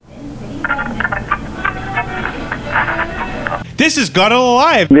This is God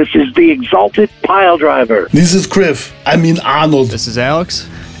Alive. This is the Exalted Pile Driver. This is Griff. I mean Arnold. This is Alex.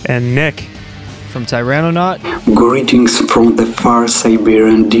 And Nick from Tyrannonaut. Greetings from the far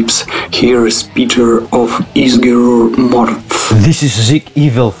Siberian deeps. Here is Peter of Isgerur Morth. This is Zik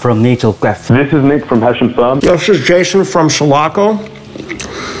Evil from Natal Craft. This is Nick from Hessian Farm. This is Jason from Sulaco.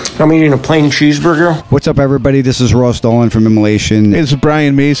 I'm eating a plain cheeseburger. What's up, everybody? This is Ross Dolan from Immolation. It's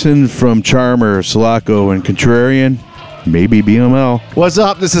Brian Mason from Charmer, Sulaco, and Contrarian. Maybe BML. What's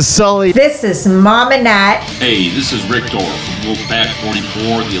up? This is Sully. This is Mama Nat. Hey, this is Rick Dorr from Wolfpack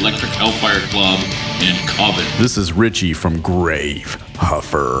 44, the Electric Hellfire Club, and Coven. This is Richie from Grave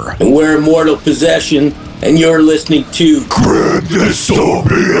Huffer. And we're Immortal Possession, and you're listening to Grand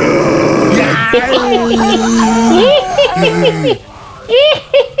Dystopia.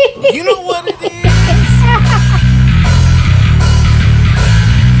 You know what it is?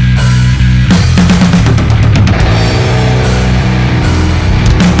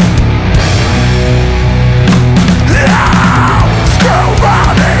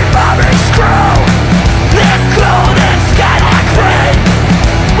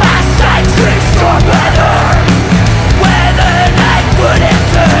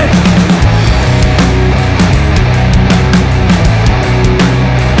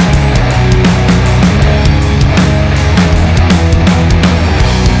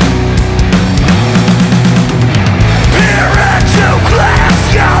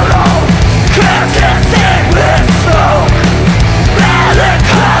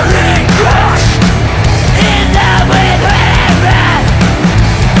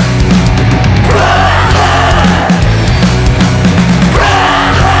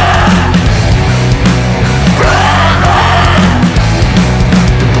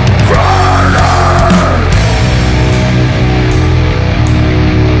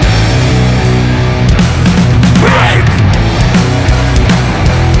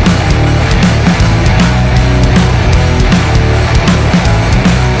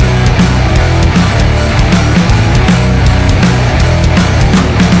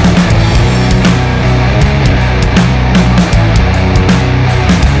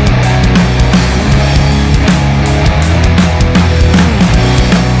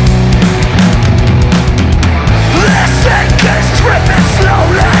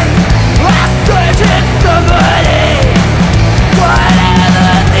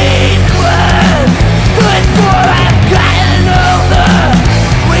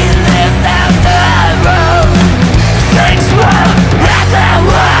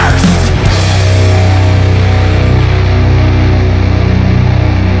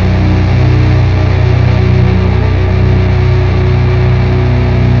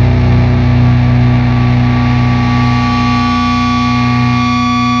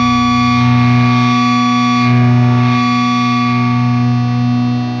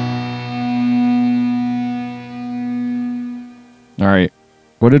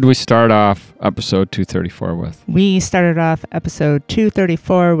 What did we start off episode 234 with? We started off episode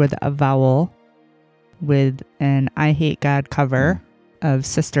 234 with Avowal, with an I Hate God cover of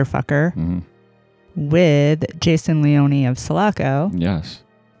Sister Fucker, with Jason Leone of Sulaco. Yes.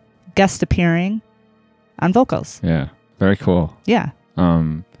 Guest appearing on vocals. Yeah. Very cool. Yeah.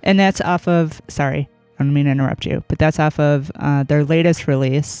 And that's off of, sorry, I don't mean to interrupt you, but that's off of their latest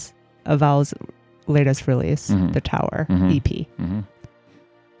release, Avowal's latest release, The Tower EP.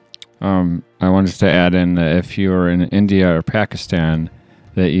 I wanted to add in that if you were in India or Pakistan,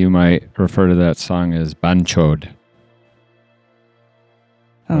 that you might refer to that song as Banchod.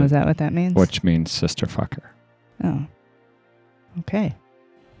 Oh, is that what that means? Which means sister fucker. Oh. Okay.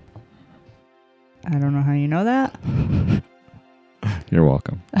 I don't know how you know that. You're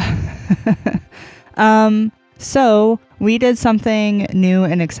welcome. So we did something new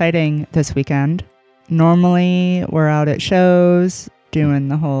and exciting this weekend. Normally, we're out at shows doing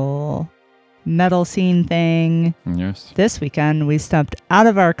the whole metal scene thing. Yes. This weekend, we stepped out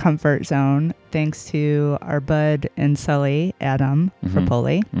of our comfort zone thanks to our bud and Sully, Adam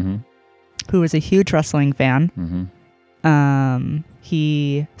Frapoli, who was a huge wrestling fan.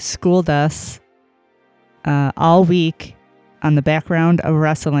 He schooled us all week on the background of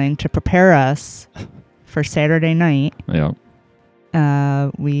wrestling to prepare us for Saturday night. Yeah.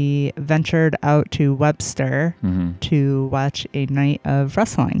 We ventured out to Webster to watch a night of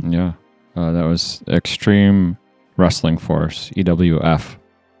wrestling. Yeah. That was Extreme Wrestling Force, EWF.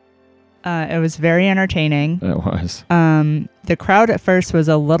 It was very entertaining. It was. The crowd at first was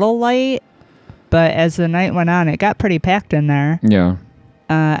a little light, but as the night went on, it got pretty packed in there. Yeah.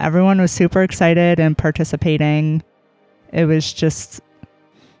 Everyone was super excited and participating. It was just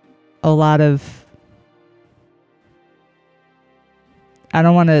a lot of I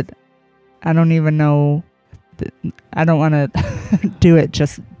don't want even know. I don't want to do it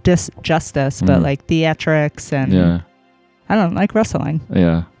justice, but like theatrics and I don't like wrestling.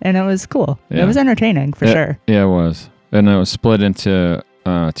 Yeah. And it was cool. Yeah. It was entertaining for sure. Yeah, it was. And it was split into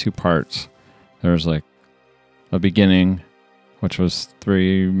 2 parts. There was like a beginning, which was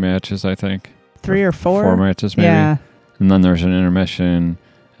 3 matches, I think. 3 or 4? 4 matches, maybe. Yeah. And then there's an intermission,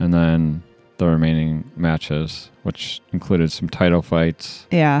 and then the remaining matches, which included some title fights.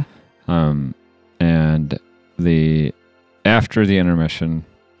 Yeah. And after the intermission,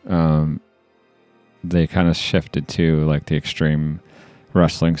 they kind of shifted to like the extreme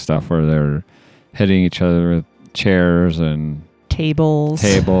wrestling stuff where they're hitting each other with chairs and tables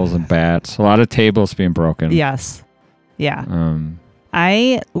and bats. A lot of tables being broken. Yes. Yeah.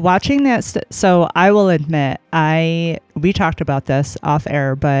 Watching that. So I will admit, we talked about this off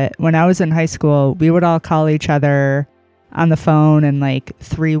air, but when I was in high school, we would all call each other on the phone and like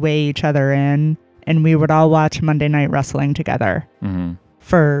 3-way each other in, and we would all watch Monday Night Wrestling together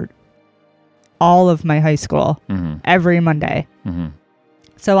for all of my high school, every Monday.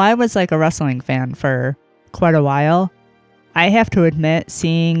 So I was like a wrestling fan for quite a while. I have to admit,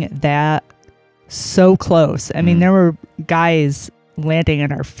 seeing that so close. I mean, there were guys landing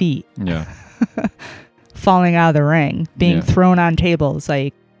at our feet. Yeah. Falling out of the ring, being thrown on tables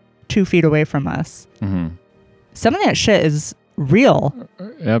like 2 feet away from us. Some of that shit is real.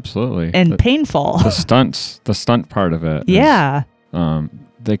 Absolutely. And painful. The stunt part of it. Yeah.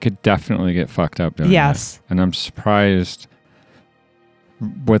 They could definitely get fucked up doing yes. that. And I'm surprised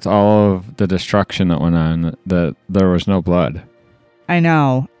with all of the destruction that went on that there was no blood. I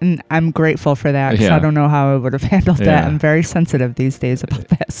know. And I'm grateful for that because I don't know how I would have handled that. I'm very sensitive these days about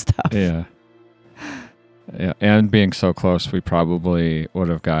that stuff. Yeah. Yeah. And being so close, we probably would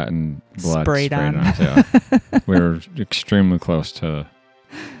have gotten blood sprayed on us. Yeah. We were extremely close to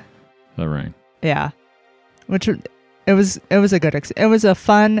the ring. Yeah. Which it was a good it was a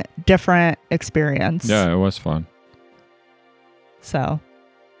fun, different experience. Yeah, it was fun. So,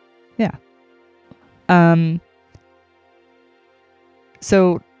 yeah.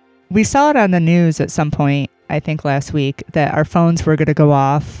 So we saw it on the news at some point, I think last week, that our phones were going to go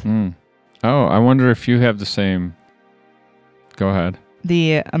off. Oh, I wonder if you have the same. Go ahead.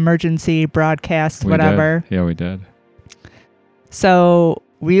 The emergency broadcast, We whatever. did. Yeah, we did. So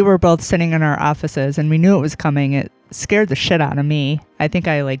we were both sitting in our offices and we knew it was coming. It scared the shit out of me. I think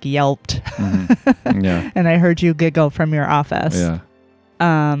I like yelped. Yeah. And I heard you giggle from your office. Yeah.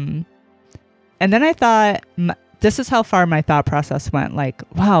 And then I thought, this is how far my thought process went. Like,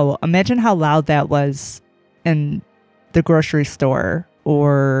 wow, imagine how loud that was in the grocery store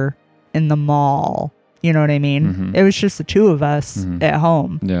or in the mall. You know what I mean? It was just the 2 of us at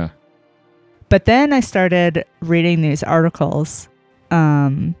home. Yeah. But then I started reading these articles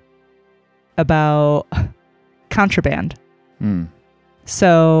about contraband.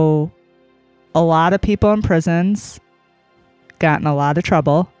 So a lot of people in prisons got in a lot of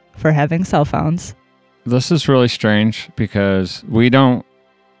trouble for having cell phones. This is really strange because we've told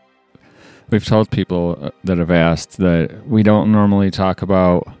people that have asked that we don't normally talk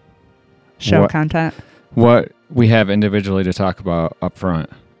about show content. What we have individually to talk about up front.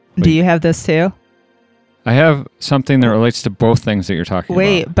 Do you have this too? I have something that relates to both things that you're talking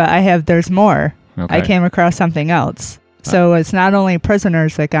about. But there's more. Okay. I came across something else. So it's not only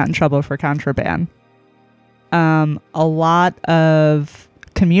prisoners that got in trouble for contraband. A lot of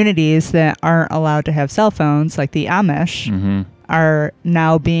communities that aren't allowed to have cell phones, like the Amish, are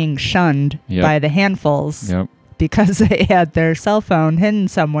now being shunned by the handfuls because they had their cell phone hidden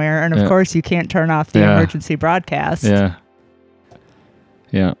somewhere. And of course, you can't turn off the emergency broadcast. Yeah.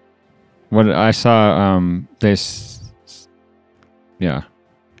 Yeah. What I saw, yeah.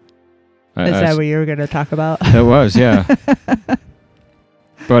 Is that what you were going to talk about? It was, yeah.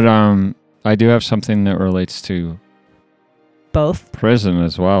 But I do have something that relates to both prison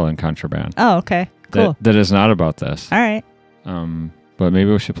as well and contraband. Oh, okay. Cool. That is not about this. All right. But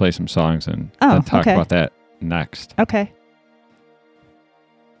maybe we should play some songs and then talk about that next. Okay.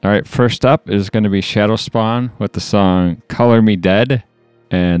 All right. First up is going to be Shadow Spawn with the song Color Me Dead.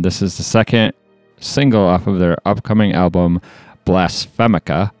 And this is the second single off of their upcoming album,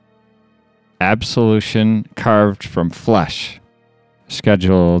 Blasphemica. Absolution Carved from Flesh,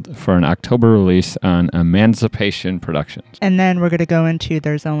 scheduled for an October release on Emancipation Productions. And then we're going to go into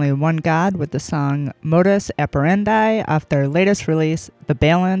There's Only One God with the song Modus Operandi off their latest release, The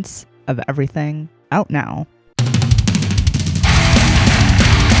Balance of Everything, out now.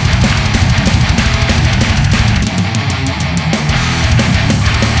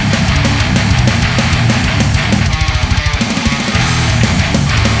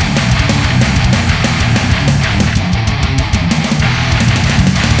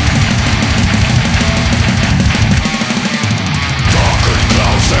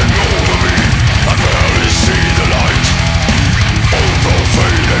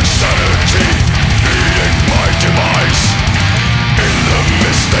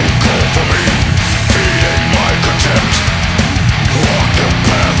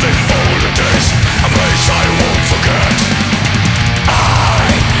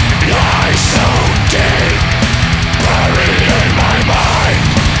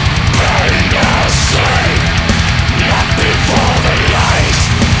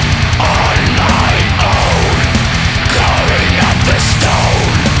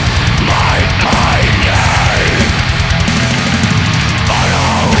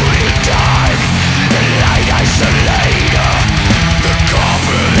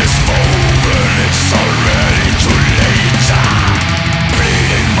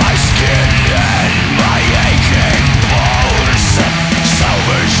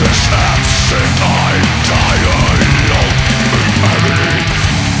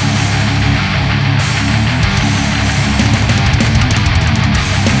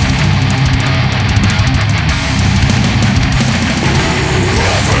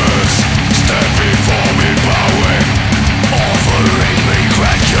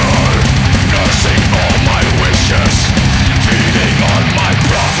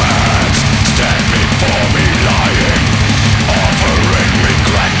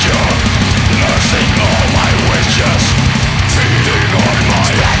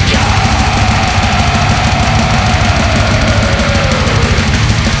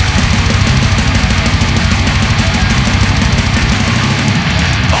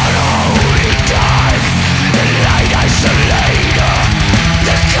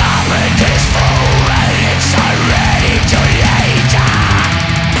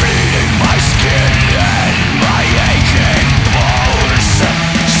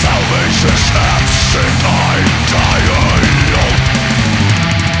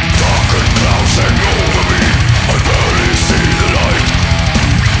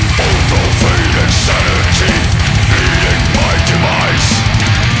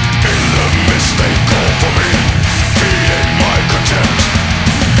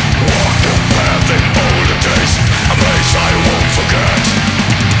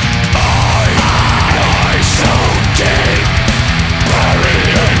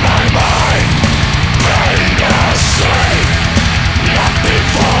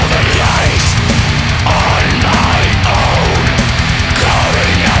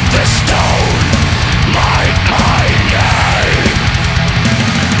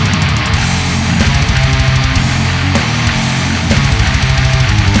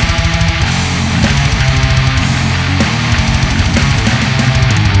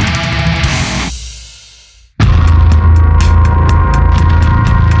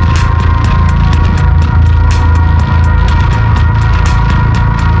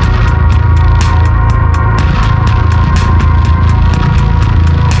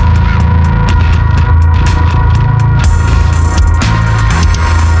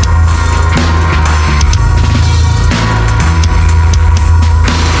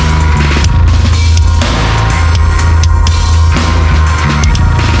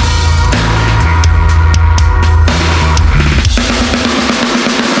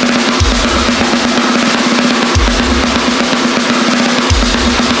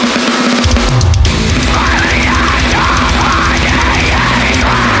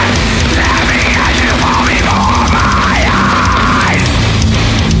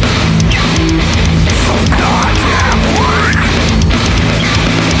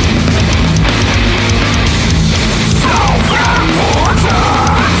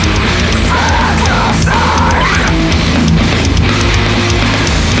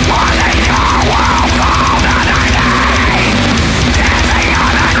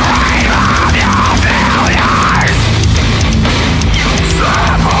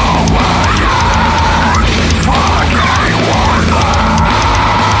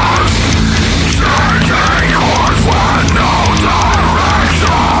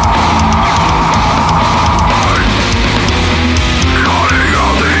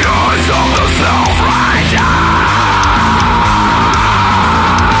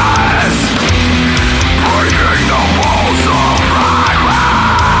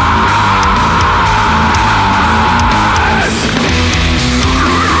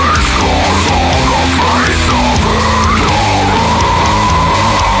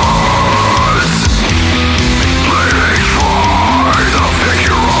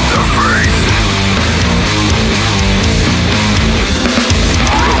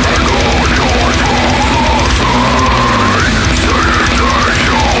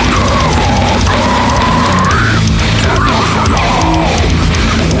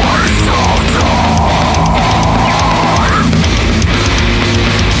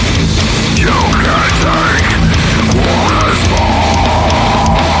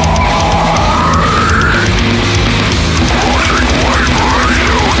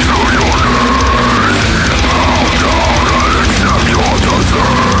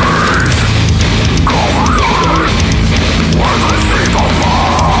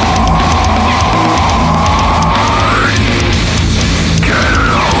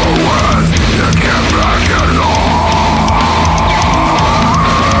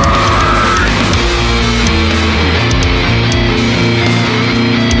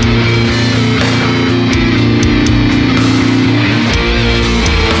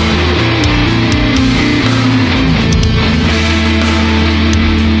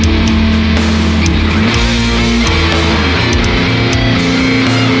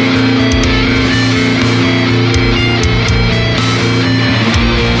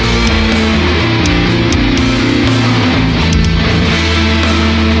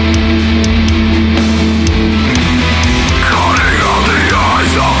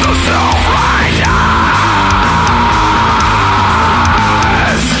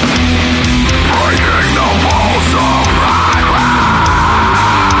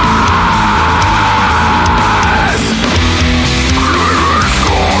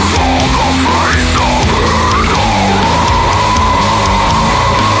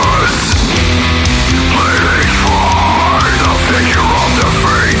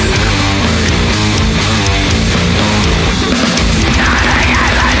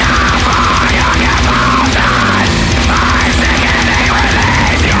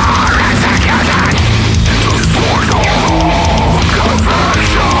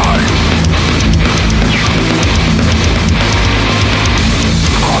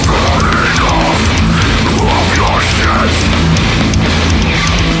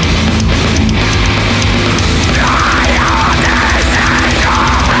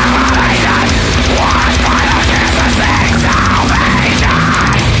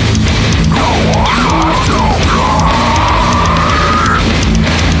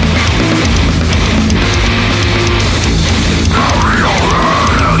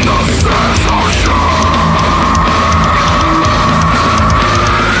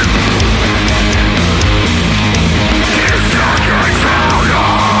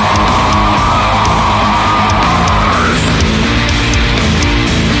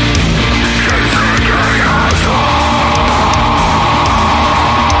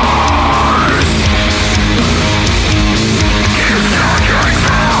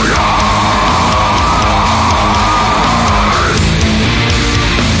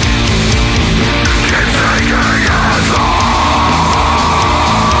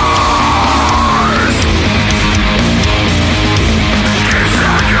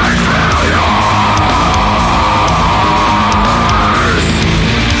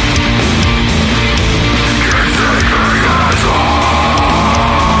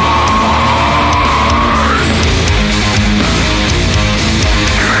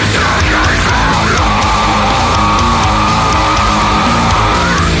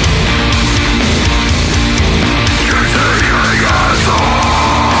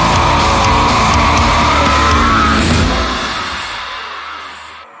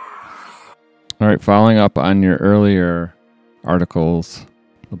 All right, following up on your earlier articles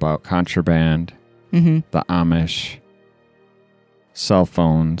about contraband, the Amish, cell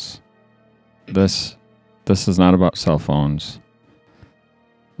phones. This is not about cell phones.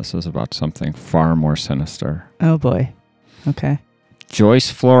 This is about something far more sinister. Oh boy. Okay. Joyce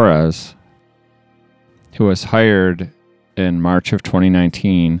Flores, who was hired in March of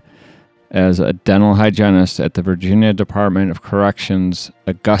 2019 as a dental hygienist at the Virginia Department of Corrections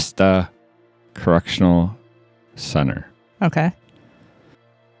Augusta Correctional Center. Okay.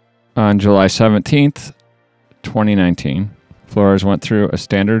 On July 17th, 2019, Flores went through a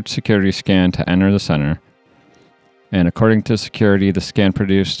standard security scan to enter the center. And according to security, the scan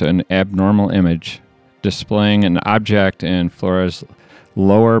produced an abnormal image displaying an object in Flores'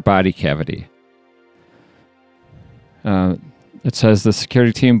 lower body cavity. It says the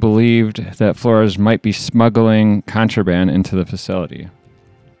security team believed that Flores might be smuggling contraband into the facility.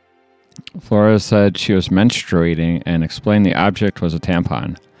 Flores said she was menstruating and explained the object was a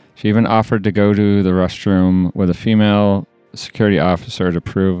tampon. She even offered to go to the restroom with a female security officer to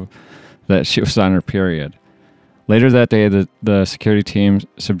prove that she was on her period. Later that day, the security team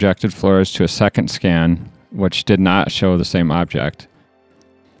subjected Flores to a second scan, which did not show the same object.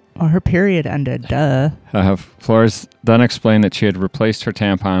 Oh, her period ended. Duh. Flores then explained that she had replaced her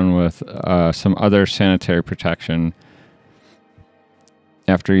tampon with some other sanitary protection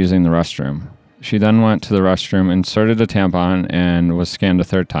after using the restroom. She then went to the restroom, inserted a tampon, and was scanned a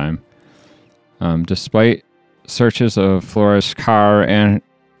third time. Despite searches of Flores' car and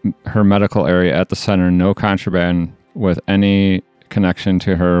her medical area at the center, no contraband with any connection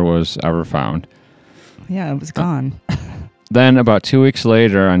to her was ever found. Yeah, it was gone. Then, about 2 weeks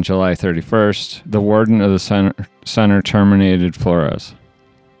later, on July 31st, the warden of the center terminated Flores.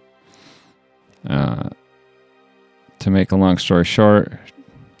 To make a long story short,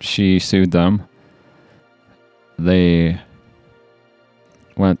 she sued them. They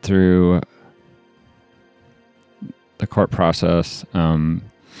went through the court process.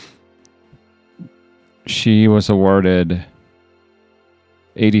 She was awarded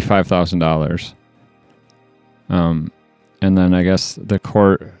 $85,000. And then I guess the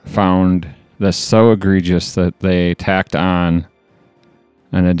court found this so egregious that they tacked on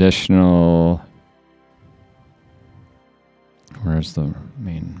an additional... Where's the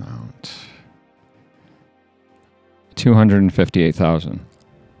main amount? $258,000.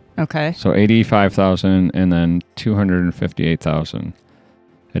 Okay. So $85,000 and then $258,000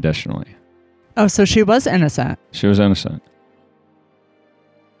 additionally. Oh, so she was innocent. She was innocent.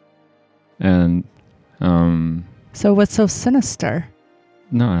 And so what's so sinister?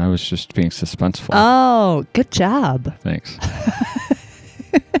 no, I was just being suspenseful. Oh, good job. Thanks.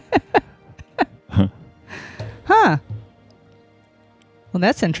 Huh. Well,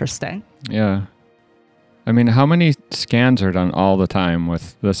 that's interesting. Yeah. I mean, how many scans are done all the time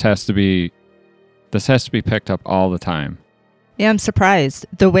with this has to be picked up all the time. Yeah, I'm surprised.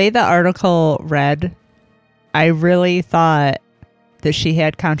 The way the article read, I really thought that she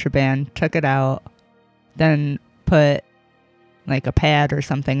had contraband, took it out, then put like a pad or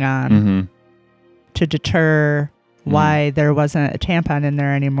something on to deter why there wasn't a tampon in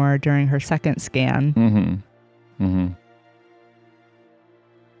there anymore during her second scan.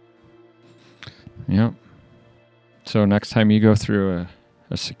 Yep. So next time you go through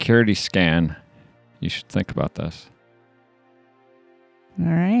a security scan, you should think about this. All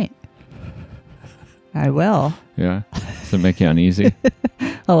right. I will. Yeah. Does it make you uneasy?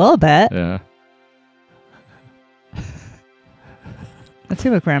 A little bit. Yeah. Let's see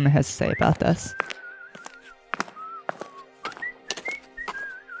what Grandma has to say about this.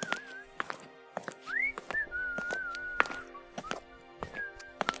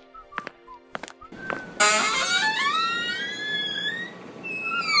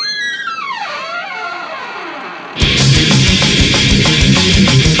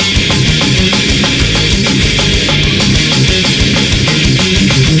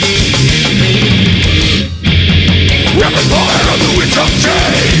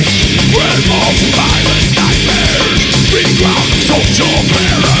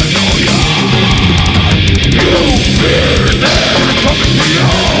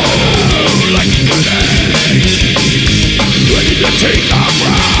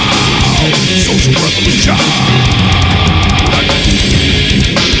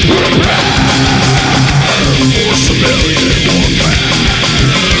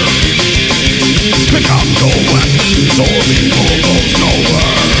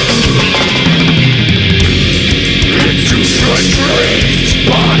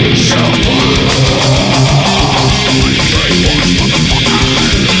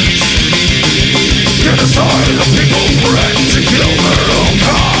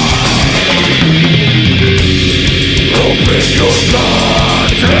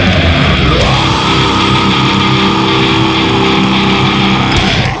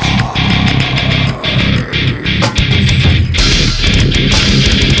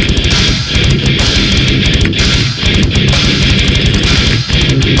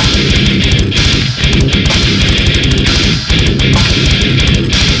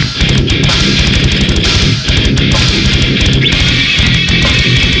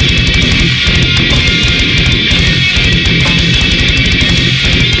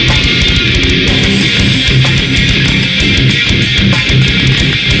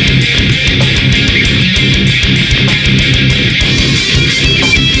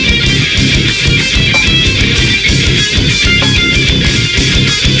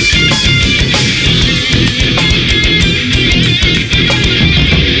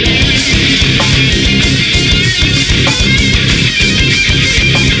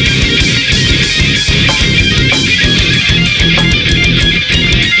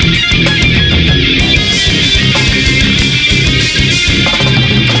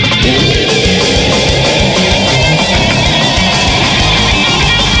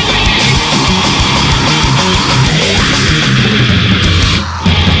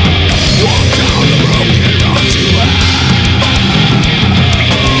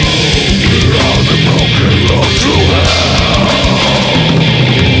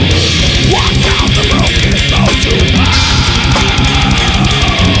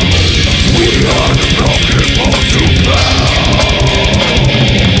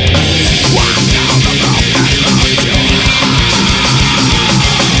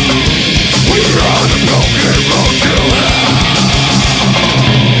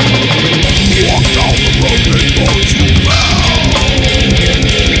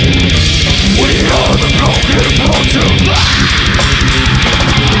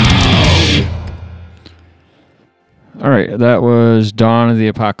 All right, that was Dawn of the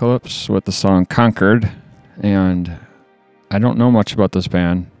Apocalypse with the song Conquered. And I don't know much about this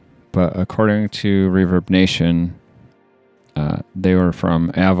band, but according to Reverb Nation, they were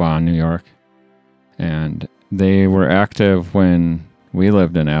from Avon, New York. And they were active when we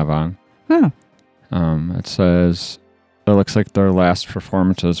lived in Avon. Huh. It says it looks like their last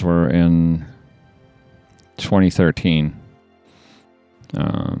performances were in 2013.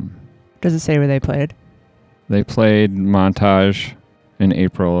 Does it say where they played? They played Montage in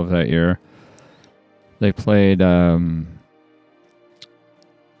April of that year. They played the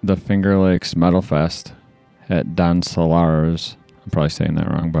Finger Lakes Metal Fest at Don Solars. I'm probably saying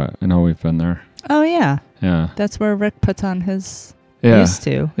that wrong, but I know we've been there. Oh, yeah. Yeah. That's where Rick puts on his... Yeah. Used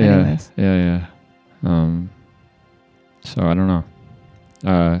to, yeah. anyways. Yeah. So I don't know.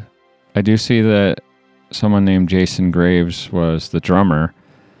 I do see that someone named Jason Graves was the drummer,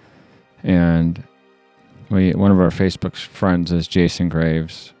 and one of our Facebook friends is Jason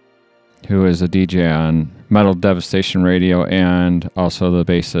Graves, who is a DJ on Metal Devastation Radio and also the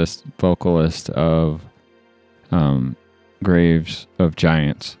bassist vocalist of Graves of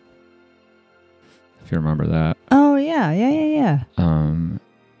Giants. If you remember that. Oh yeah.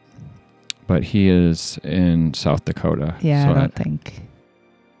 But he is in South Dakota. Yeah, so I don't think.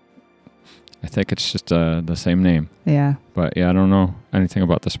 I think it's just the same name. Yeah. But yeah, I don't know anything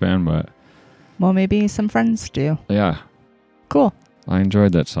about this band, but... Well, maybe some friends do. Yeah. Cool. I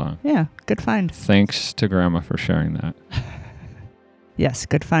enjoyed that song. Yeah, good find. Thanks to Grandma for sharing that. Yes,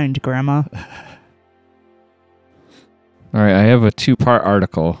 good find, Grandma. All right, I have a 2-part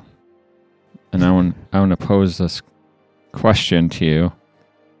article, and I want to pose this question to you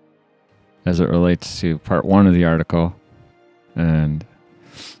as it relates to part 1 of the article, and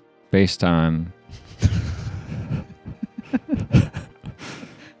based on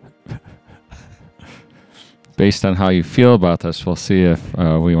how you feel about this, we'll see if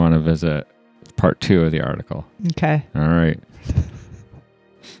we want to visit part 2 of the article. Okay. All right.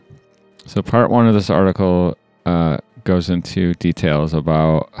 So part 1 of this article goes into details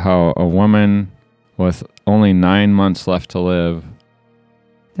about how a woman with only 9 months left to live,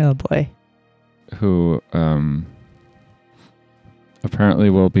 oh boy, who apparently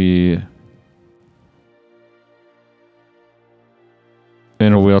will be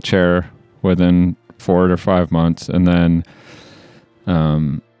in a wheelchair within 4 to 5 months, and then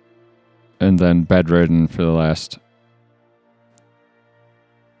bedridden for the last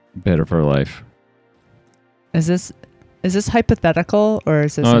bit of her life. Is this hypothetical, or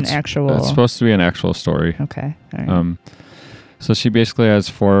is this an actual? It's supposed to be an actual story. Okay. All right. So she basically has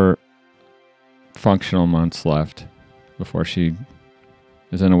 4 functional months left before she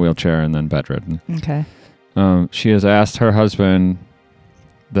is in a wheelchair and then bedridden. Okay. She has asked her husband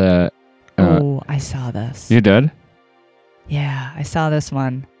that... oh, I saw this. You did? Yeah, I saw this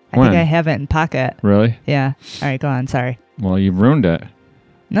one. I When? think I have it in pocket. Really? Yeah. All right, go on. Sorry. Well, you ruined it.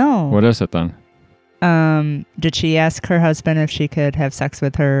 No. What is it then? Did she ask her husband if she could have sex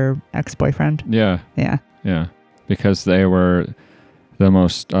with her ex-boyfriend? Yeah. Yeah. Yeah. Because they were the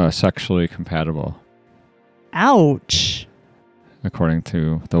most sexually compatible. Ouch. According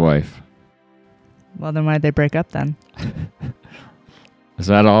to the wife. Well, then why'd they break up then? Is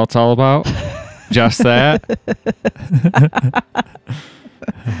that all it's all about? Just that?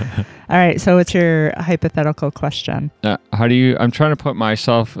 All right, so what's your hypothetical question? I'm trying to put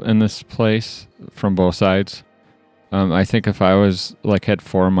myself in this place from both sides. I think if I was had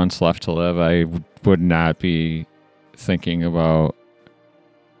 4 months left to live, I would not be thinking about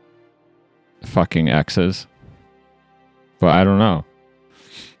fucking exes. But I don't know.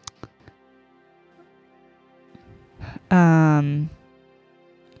 And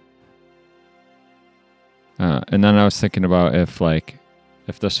then I was thinking about if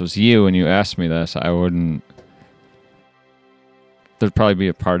this was you and you asked me this, I wouldn't. There'd probably be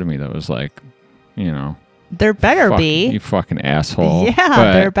a part of me that was there better be. You fucking asshole. Yeah,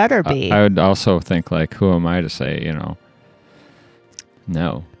 but there better be. I would also think who am I to say,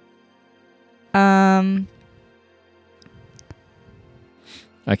 no. I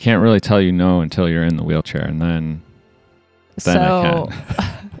can't really tell you no until you're in the wheelchair, and then I can.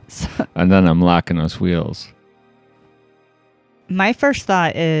 And then I'm locking those wheels. My first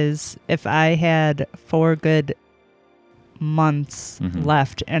thought is if I had 4 good months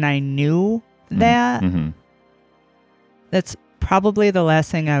left and I knew that, that's probably the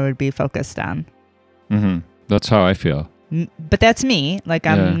last thing I would be focused on. That's how I feel. But that's me.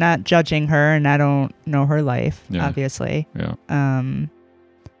 I'm not judging her, and I don't know her life, obviously. Yeah.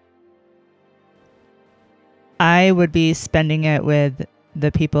 I would be spending it with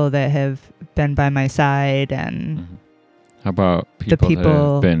the people that have been by my side and how about people that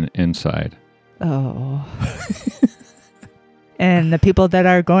have been inside? Oh. And the people that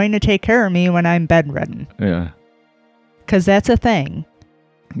are going to take care of me when I'm bedridden. Yeah. Because that's a thing.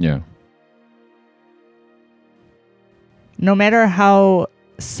 Yeah. No matter how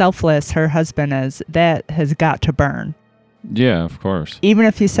selfless her husband is, that has got to burn. Yeah, of course. Even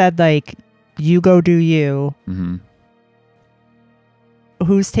if you said, you go do you,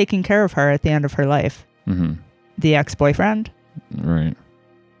 who's taking care of her at the end of her life? The ex-boyfriend? Right.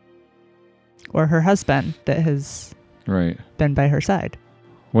 Or her husband that has been by her side?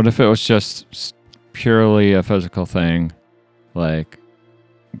 What if it was just purely a physical thing?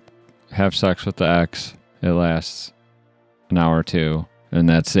 Have sex with the ex, it lasts an hour or two, and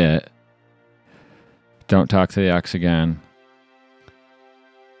that's it. Don't talk to the ex again.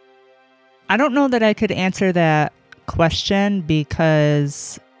 I don't know that I could answer that question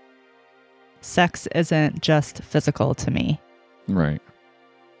because sex isn't just physical to me. Right.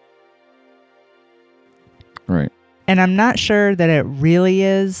 Right. And I'm not sure that it really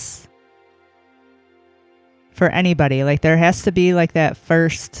is for anybody. There has to be that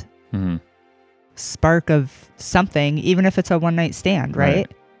first spark of something, even if it's a one-night stand, right?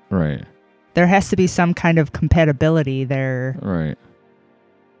 Right. There has to be some kind of compatibility there. Right.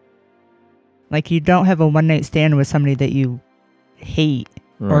 You don't have a one-night stand with somebody that you hate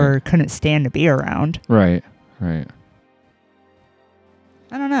or couldn't stand to be around. Right. Right.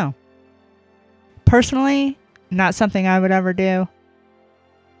 I don't know. Personally, not something I would ever do.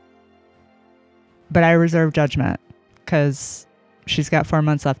 But I reserve judgment because she's got 4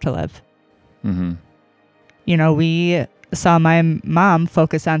 months left to live. We saw my mom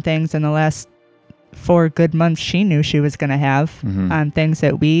focus on things in the last 4 good months she knew she was going to have on things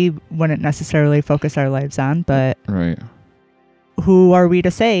that we wouldn't necessarily focus our lives on. But who are we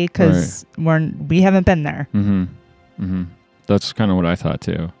to say? Because we haven't been there. That's kind of what I thought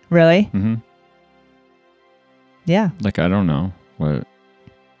too. Really? Yeah. I don't know what.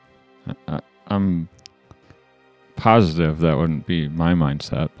 I'm positive that wouldn't be my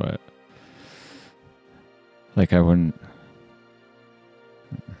mindset, but I wouldn't.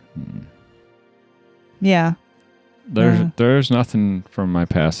 Yeah. There's nothing from my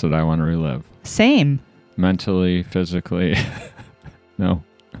past that I want to relive. Same. Mentally, physically, no.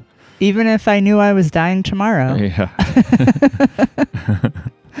 Even if I knew I was dying tomorrow. Yeah.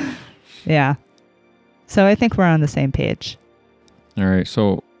 Yeah. So I think we're on the same page. All right.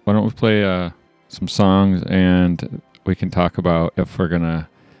 So why don't we play some songs and we can talk about if we're going to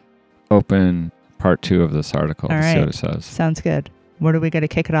open part 2 of this article. All right. See what it says. Sounds good. What are we going to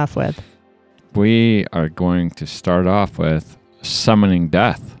kick it off with? We are going to start off with Summoning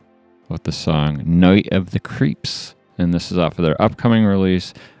Death with the song Night of the Creeps. And this is off of their upcoming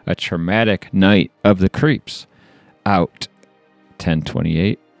release, A Traumatic Night of the Creeps, out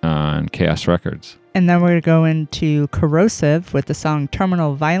 10/28 on Chaos Records. And then we're going to go into Corrosive with the song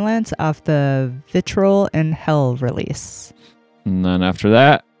Terminal Violence off the Vitriol and Hell release. And then after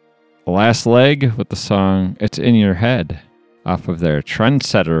that, Last Leg with the song It's In Your Head off of their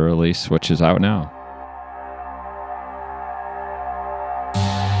Trendsetter release, which is out now.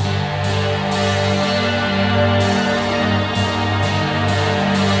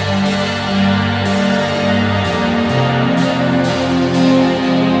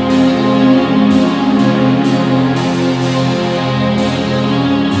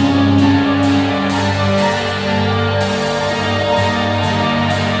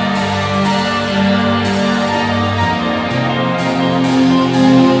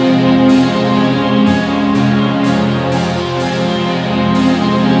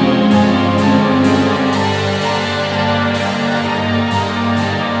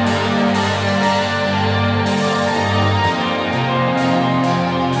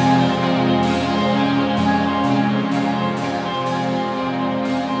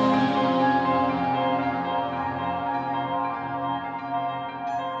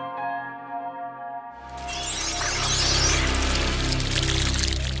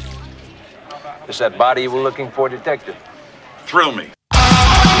 Is that body you were looking for, Detective? Thrill me. You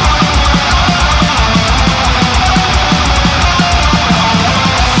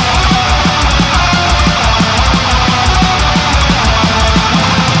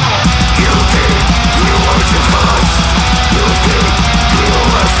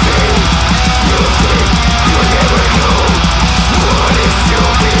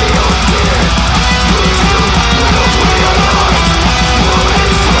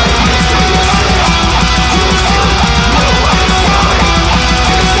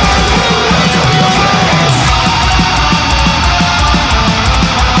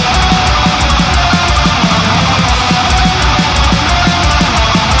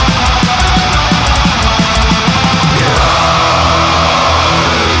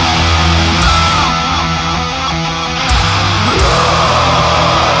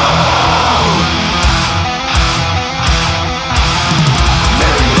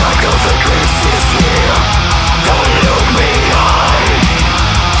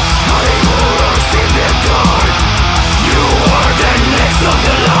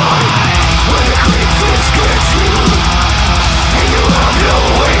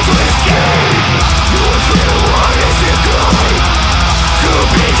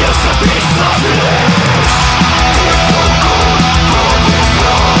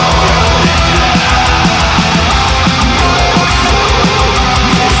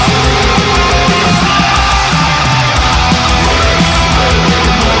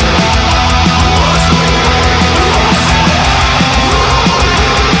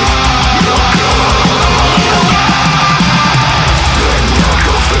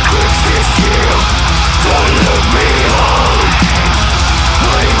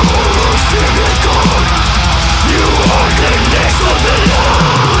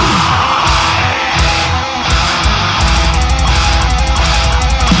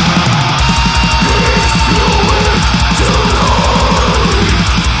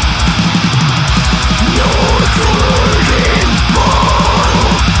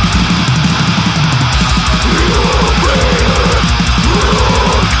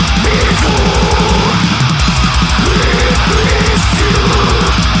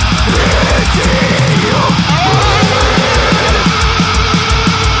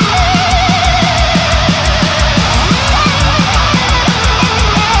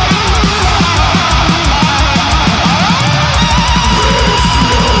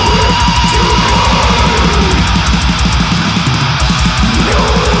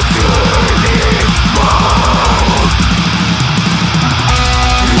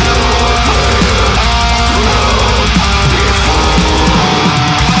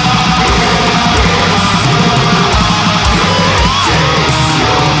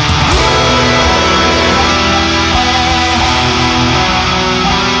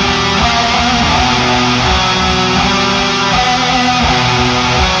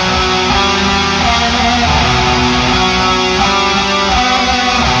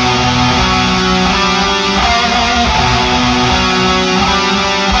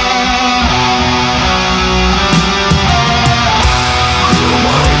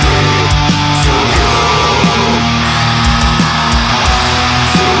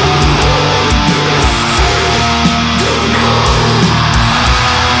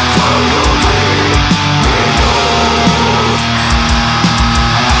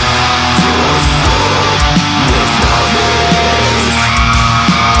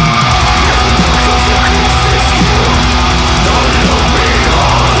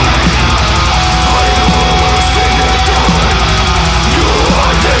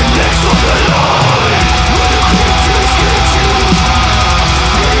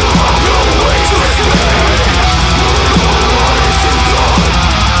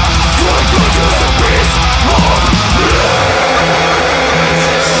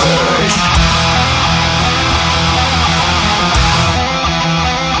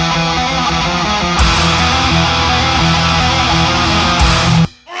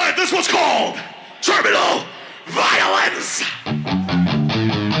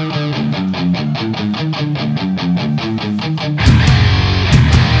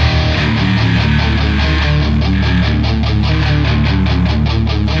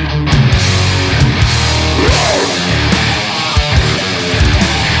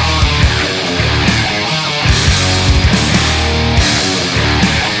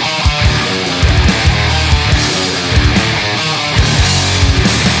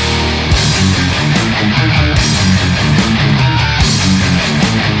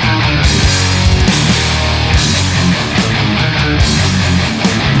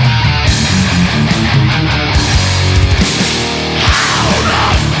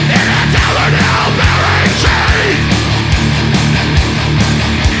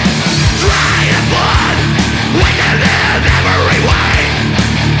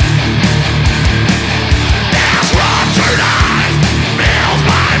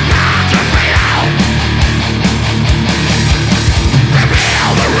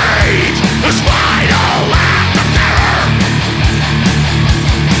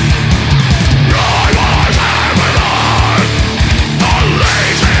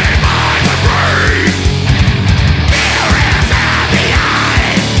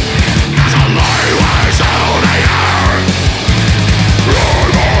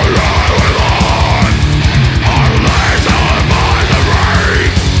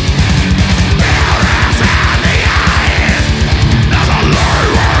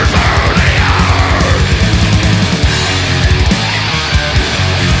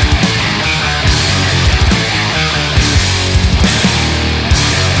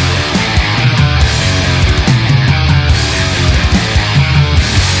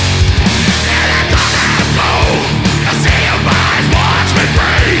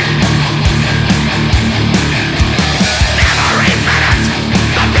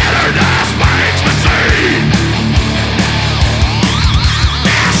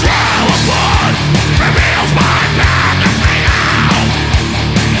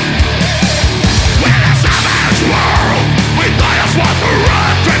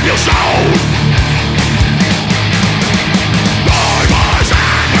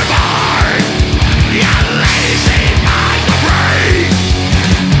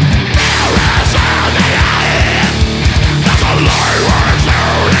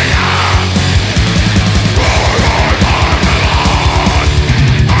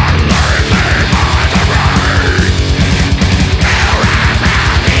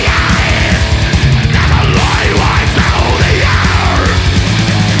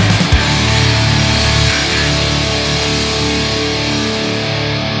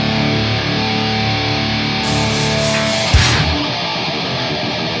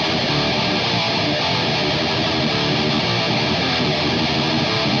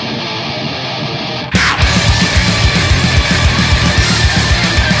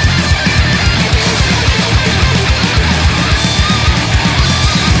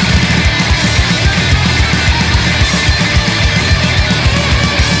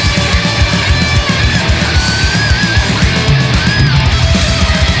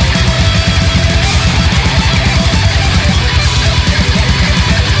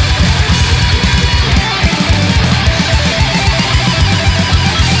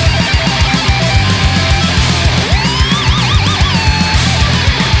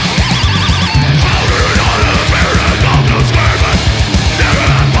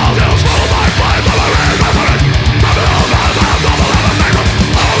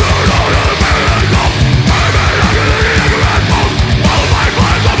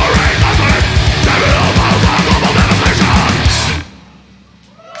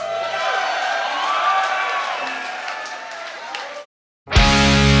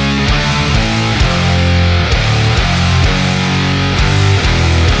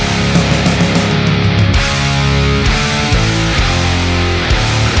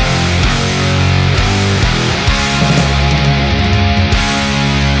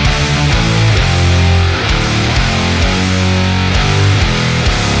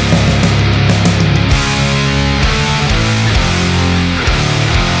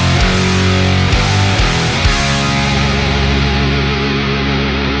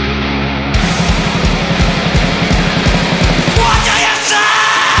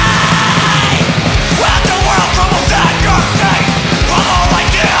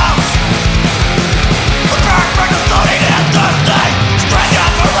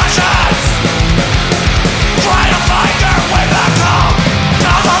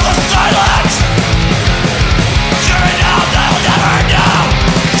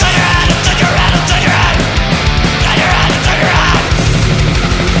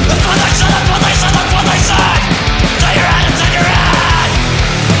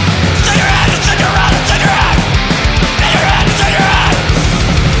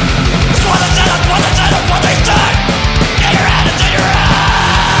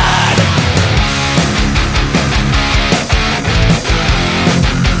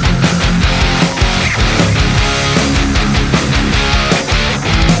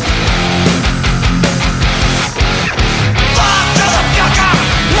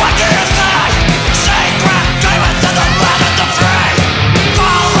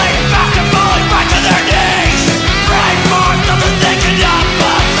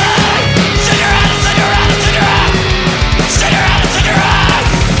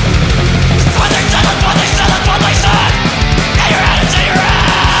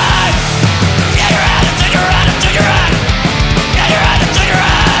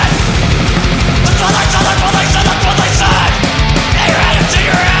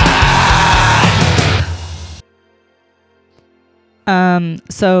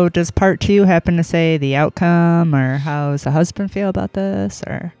So does part 2 happen to say the outcome, or how does the husband feel about this,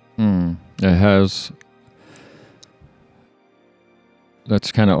 or? It has.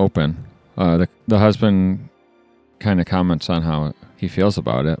 That's kind of open. The husband kind of comments on how he feels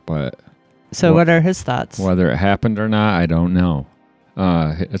about it, but. So what are his thoughts? Whether it happened or not, I don't know.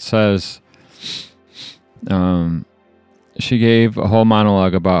 It says. She gave a whole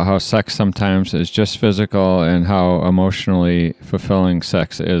monologue about how sex sometimes is just physical and how emotionally fulfilling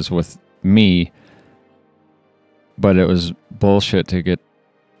sex is with me, but it was bullshit to get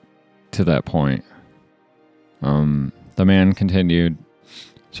to that point. The man continued,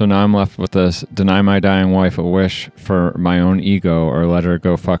 so now I'm left with this: deny my dying wife a wish for my own ego, or let her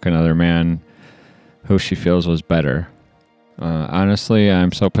go fuck another man who she feels was better. Honestly,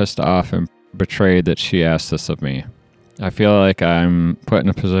 I'm so pissed off and betrayed that she asked this of me. I feel like I'm put in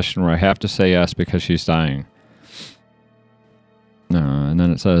a position where I have to say yes because she's dying. And then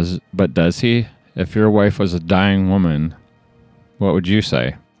it says, but does he? If your wife was a dying woman, what would you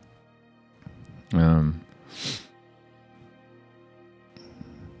say? I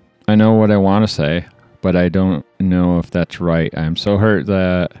know what I want to say, but I don't know if that's right. I'm so hurt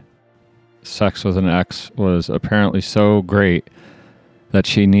that sex with an ex was apparently so great that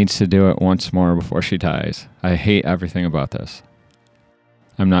she needs to do it once more before she dies. I hate everything about this.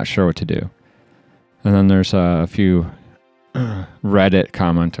 I'm not sure what to do. And then there's a few Reddit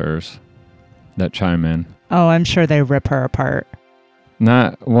commenters that chime in. Oh, I'm sure they rip her apart.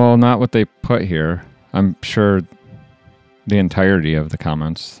 Not what they put here. I'm sure the entirety of the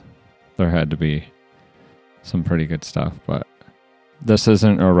comments, there had to be some pretty good stuff, but this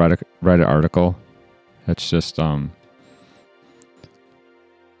isn't a Reddit article. It's just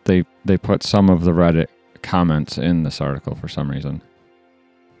they put some of the Reddit comments in this article for some reason.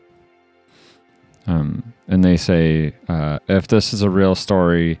 And they say, if this is a real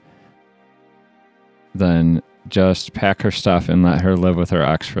story, then just pack her stuff and let her live with her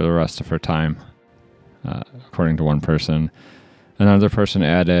ex for the rest of her time, according to one person. Another person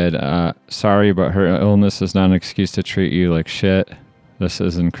added, sorry, but her illness is not an excuse to treat you like shit. This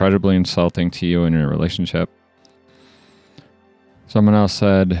is incredibly insulting to you and your relationship. Someone else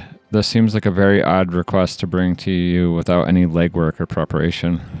said, this seems like a very odd request to bring to you without any legwork or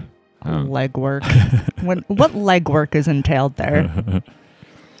preparation. Legwork? What legwork is entailed there?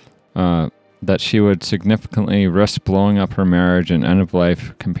 That she would significantly risk blowing up her marriage and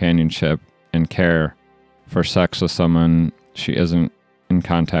end-of-life companionship and care for sex with someone she isn't in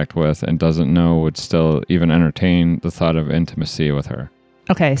contact with and doesn't know would still even entertain the thought of intimacy with her.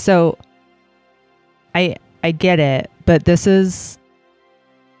 Okay, so I get it, but this is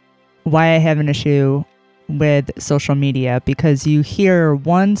why I have an issue with social media, because you hear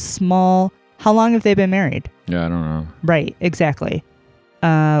one small... How long have they been married? Yeah, I don't know. Right, exactly.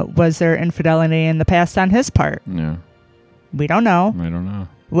 Was there infidelity in the past on his part? Yeah. We don't know. I don't know.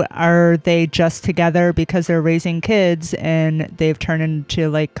 Are they just together because they're raising kids and they've turned into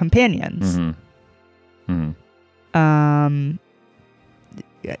like companions? Mm-hmm. Mm-hmm.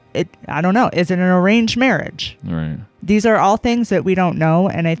 I don't know. Is it an arranged marriage? Right. These are all things that we don't know,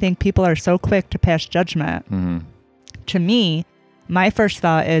 and I think people are so quick to pass judgment. Mm-hmm. To me, my first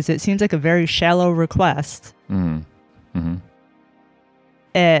thought is it seems like a very shallow request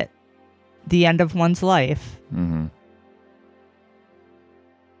at the end of one's life. Mm-hmm.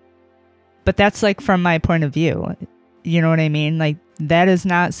 But that's like from my point of view. You know what I mean? Like, that is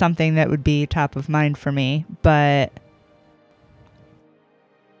not something that would be top of mind for me, but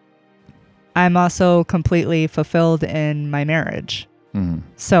I'm also completely fulfilled in my marriage. Mm-hmm.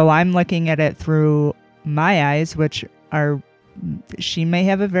 So I'm looking at it through my eyes, which are, she may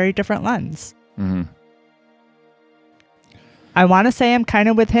have a very different lens. Mm-hmm. I want to say I'm kind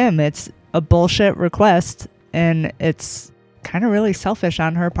of with him. It's a bullshit request, and it's kind of really selfish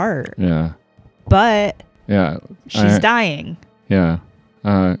on her part. Yeah. But yeah, she's dying. Yeah.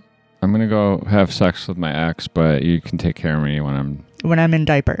 I'm going to go have sex with my ex, but you can take care of me when I'm in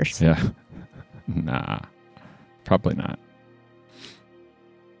diapers. Yeah. Nah. Probably not.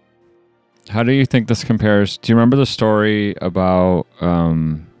 How do you think this compares? Do you remember the story about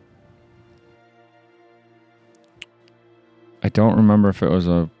I don't remember if it was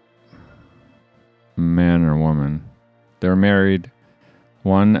a man or woman. They were married.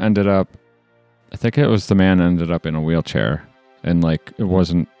 One ended up, I think it was the man ended up in a wheelchair and like it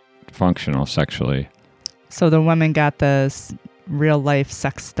wasn't functional sexually. So the woman got this real life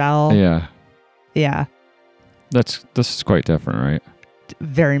sex doll. Yeah. Yeah. This is quite different, right?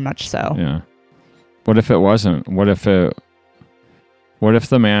 Very much so. Yeah. What if it wasn't? What if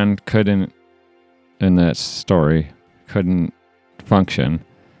the man couldn't, in that story, couldn't function.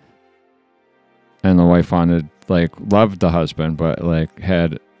 And the wife loved the husband, but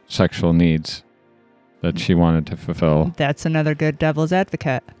had sexual needs that she wanted to fulfill. That's another good devil's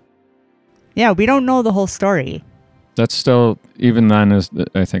advocate. Yeah, we don't know the whole story. That's still, even then,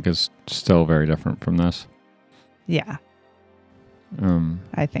 I think is still very different from this. Yeah.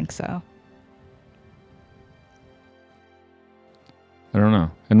 I think so. I don't know.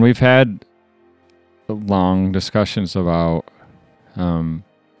 And we've had long discussions about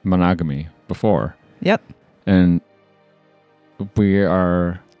monogamy before. Yep. And we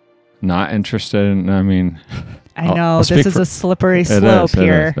are not interested in, I know, this is a slippery slope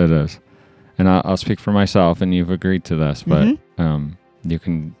here. It is. And I'll speak for myself, and you've agreed to this, but you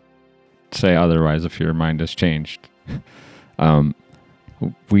can say otherwise if your mind has changed.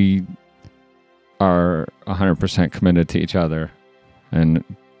 We are 100% committed to each other and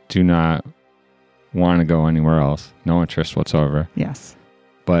do not want to go anywhere else. No interest whatsoever. Yes.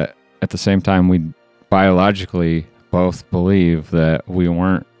 But at the same time, we biologically both believe that we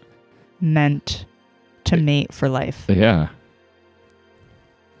weren't meant to mate for life. Yeah.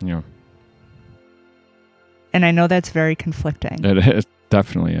 Yeah. And I know that's very conflicting. It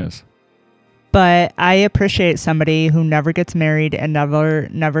definitely is. But I appreciate somebody who never gets married and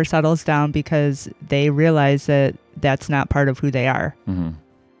never settles down because they realize that that's not part of who they are. Mm-hmm.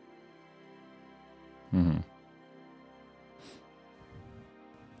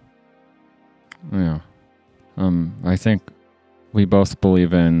 Mm-hmm. Yeah. I think we both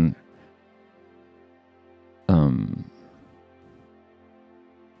believe in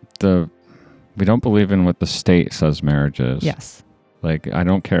we don't believe in what the state says marriage is. Yes. I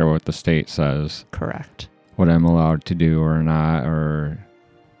don't care what the state says. Correct. What I'm allowed to do or not, or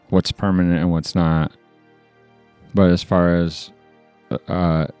what's permanent and what's not. But as far as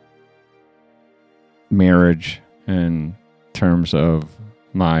marriage in terms of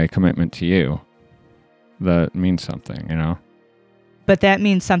my commitment to you, that means something, But that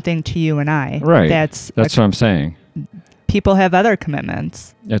means something to you and I. Right. That's what I'm saying. People have other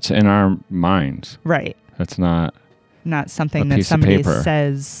commitments. It's in our minds. Right. It's not something that somebody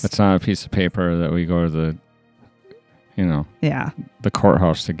says. It's not a piece of paper that we go to the, the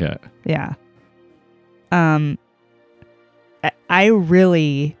courthouse to get. Yeah. I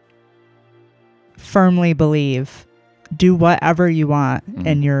really firmly believe do whatever you want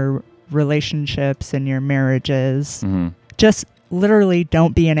in your relationships and your marriages. Mm-hmm. Just literally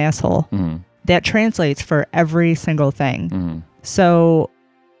don't be an asshole. Mm-hmm. That translates for every single thing. Mm-hmm. So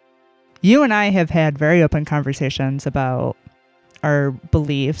you and I have had very open conversations about our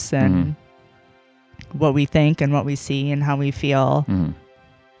beliefs and what we think and what we see and how we feel. Mm-hmm.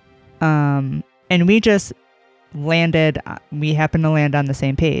 And we just we happen to land on the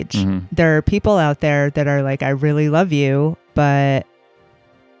same page. Mm-hmm. There are people out there that are like, I really love you, but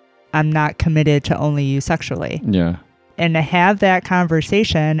I'm not committed to only you sexually. Yeah. And to have that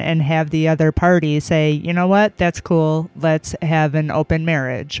conversation and have the other party say, you know what, that's cool. Let's have an open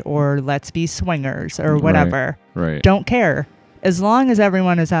marriage or let's be swingers or whatever. Right. Don't care. As long as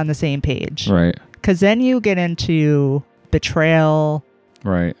everyone is on the same page. Right. Because then you get into betrayal.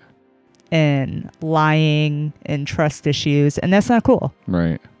 Right. And lying and trust issues. And that's not cool.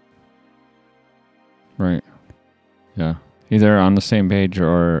 Right. Right. Yeah. Either on the same page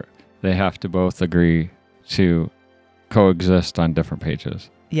or they have to both agree to coexist on different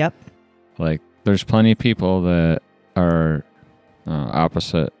pages. Yep. There's plenty of people that are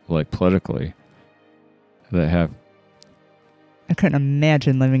opposite, politically, that have. I couldn't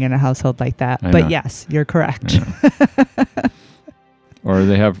imagine living in a household like that. But yes, you're correct. Or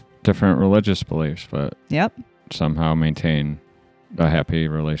they have different religious beliefs, but yep, somehow maintain a happy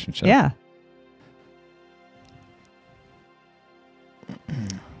relationship. Yeah.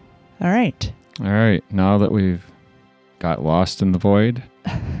 All right. Now that we've got lost in the void,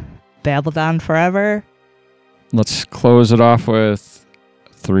 babbled on forever, let's close it off with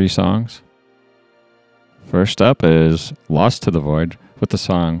 3 songs. First up is Lost to the Void with the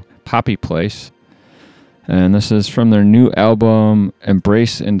song Poppy Place. And this is from their new album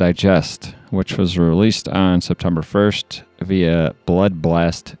Embrace and Digest, which was released on September 1st via Blood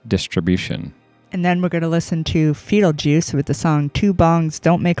Blast Distribution. And then we're going to listen to Fetal Juice with the song Two Bongs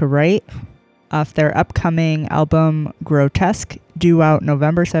Don't Make a Right off their upcoming album Grotesque, due out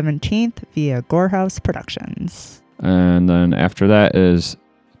November 17th via Gorehouse Productions. And then after that is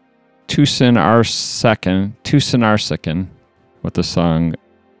Tucson Arsican with the song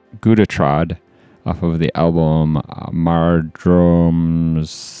Gutatrod off of the album Mardrom's.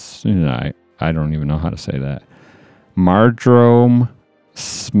 I don't even know how to say that. Mardrome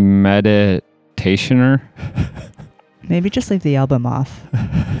Smeditationer. Maybe just leave the album off.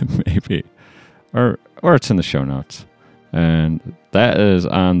 Maybe. Or it's in the show notes. And that is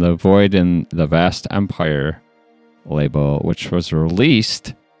on the Void in the Vast Empire label, which was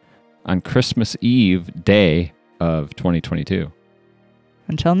released on Christmas Eve day of 2022.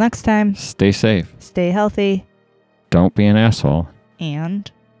 Until next time. Stay safe. Stay healthy. Don't be an asshole. And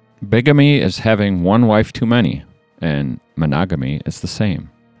bigamy is having one wife too many, and monogamy is the same.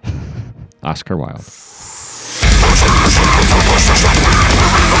 Oscar Wilde.